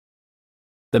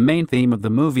The main theme of the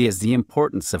movie is the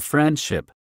importance of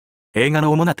friendship. 映画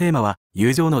の主なテーマは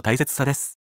友情の大切さで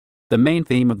す。The main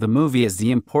theme of the movie is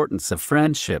the importance of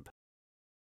friendship.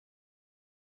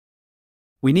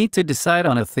 We need to decide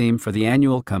on a theme for the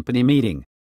annual company meeting.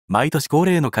 毎年恒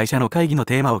例の会社の会議の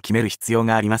テーマを決める必要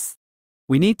があります。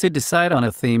We need to decide on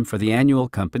a theme for the annual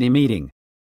company meeting.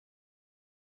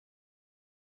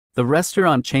 The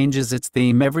restaurant changes its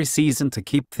theme every season to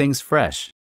keep things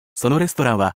fresh. そのレスト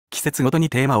ランは季節ごとに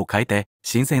テーマを変えて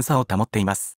新鮮さを保ってい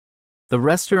ます。The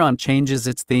restaurant changes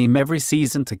its theme every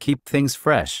season to keep things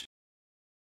fresh.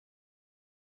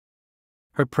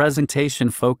 Her presentation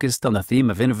focused on the theme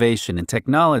of innovation and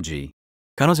technology.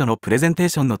 彼女のプレゼンテー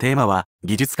ションのテーマは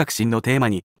技術革新のテーマ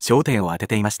に焦点を当て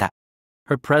ていました。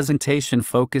Her presentation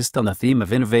focused on the theme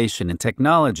of innovation and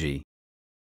technology.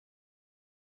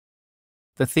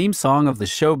 The theme song of the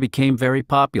show became very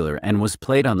popular and was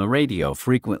played on the radio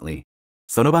frequently.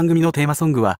 その番組のテーマソ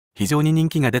ングは非常に人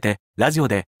気が出て、ラジオ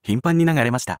で頻繁に流れ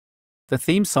ました。The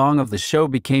theme song of the show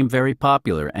became very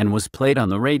popular and was played on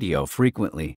the radio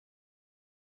frequently.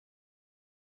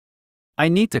 I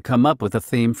need to come up with a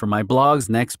theme for my blog's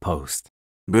next post.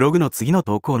 ブログの次の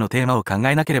投稿のテーマを考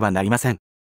えなければなりません。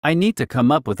I need to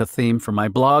come up with a theme for my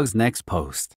blog's next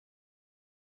post.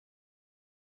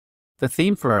 The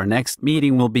theme for our next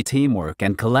meeting will be teamwork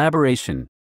and collaboration.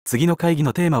 次の会議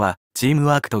のテーマはチーム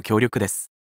ワークと協力で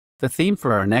す。The theme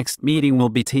for our next meeting will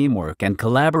be teamwork and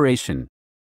collaboration.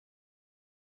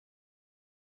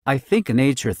 I think a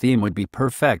nature theme would be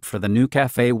perfect for the new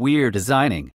cafe we're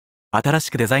designing. 新し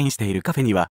くデザインしているカフェ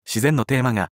には自然のテー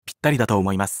マがぴったりだと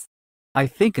思います。I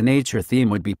think a nature theme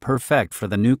would be perfect for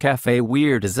the new cafe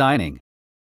we're designing.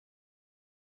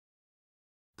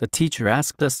 The teacher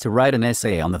asked us to write an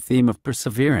essay on the theme of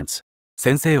perseverance.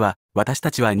 先生は私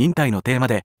たちは忍耐のテーマ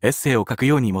でエッセイを書く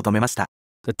ように求めました。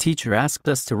The teacher asked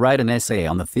us to write an essay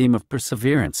on the theme of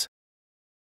perseverance.